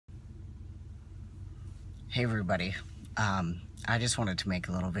Hey everybody, I just wanted to make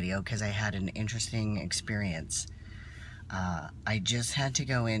a little video because I had an interesting experience. I just had to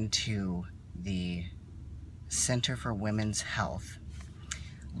go into the Center for Women's Health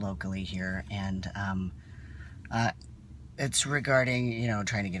locally here, and it's regarding,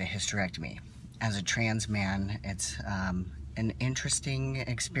 trying to get a hysterectomy. As a trans man, it's an interesting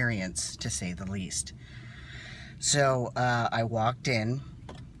experience to say the least. So I walked in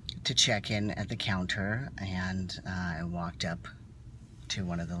to check in at the counter, and I walked up to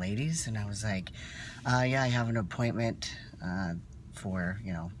one of the ladies and I was like, yeah, I have an appointment for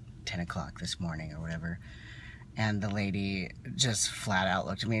 10 o'clock this morning or whatever. And the lady just flat out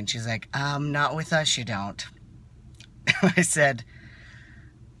looked at me and she's like, not with us, you don't. I said,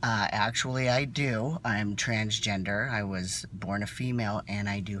 actually I do. I'm transgender. I was born a female and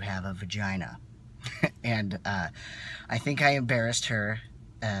I do have a vagina. And I think I embarrassed her.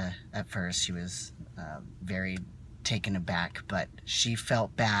 At first she was very taken aback, but she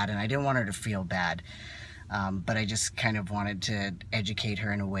felt bad and I didn't want her to feel bad, but I just kind of wanted to educate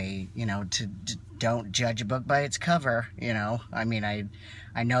her in a way, to don't judge a book by its cover. I mean,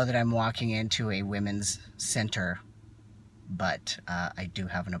 I know that I'm walking into a women's center, but I do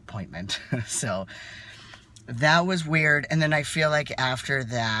have an appointment. So that was weird. And then I feel like after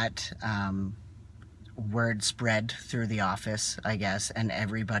that, word spread through the office, I guess, and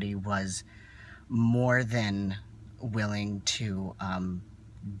everybody was more than willing to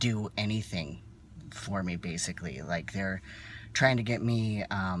do anything for me, basically. Like, they're trying to get me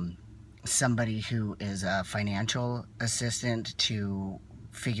somebody who is a financial assistant to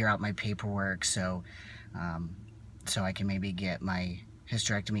figure out my paperwork, so I can maybe get my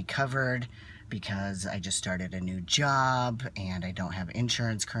hysterectomy covered, because I just started a new job and I don't have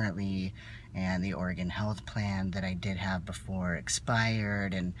insurance currently, and the Oregon health plan that I did have before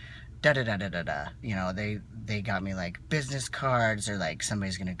expired, and they got me like business cards, or like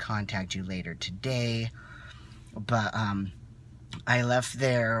somebody's gonna contact you later today. But I left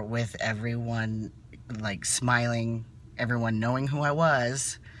there with everyone like smiling, everyone knowing who I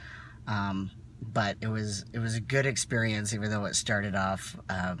was. But it was a good experience, even though it started off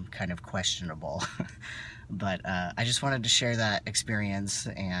kind of questionable. But I just wanted to share that experience,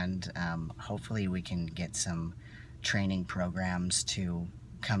 and hopefully we can get some training programs to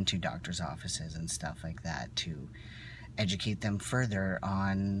come to doctors' offices and stuff like that to educate them further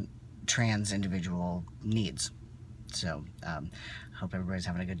on trans individual needs. So hope everybody's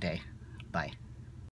having a good day. Bye.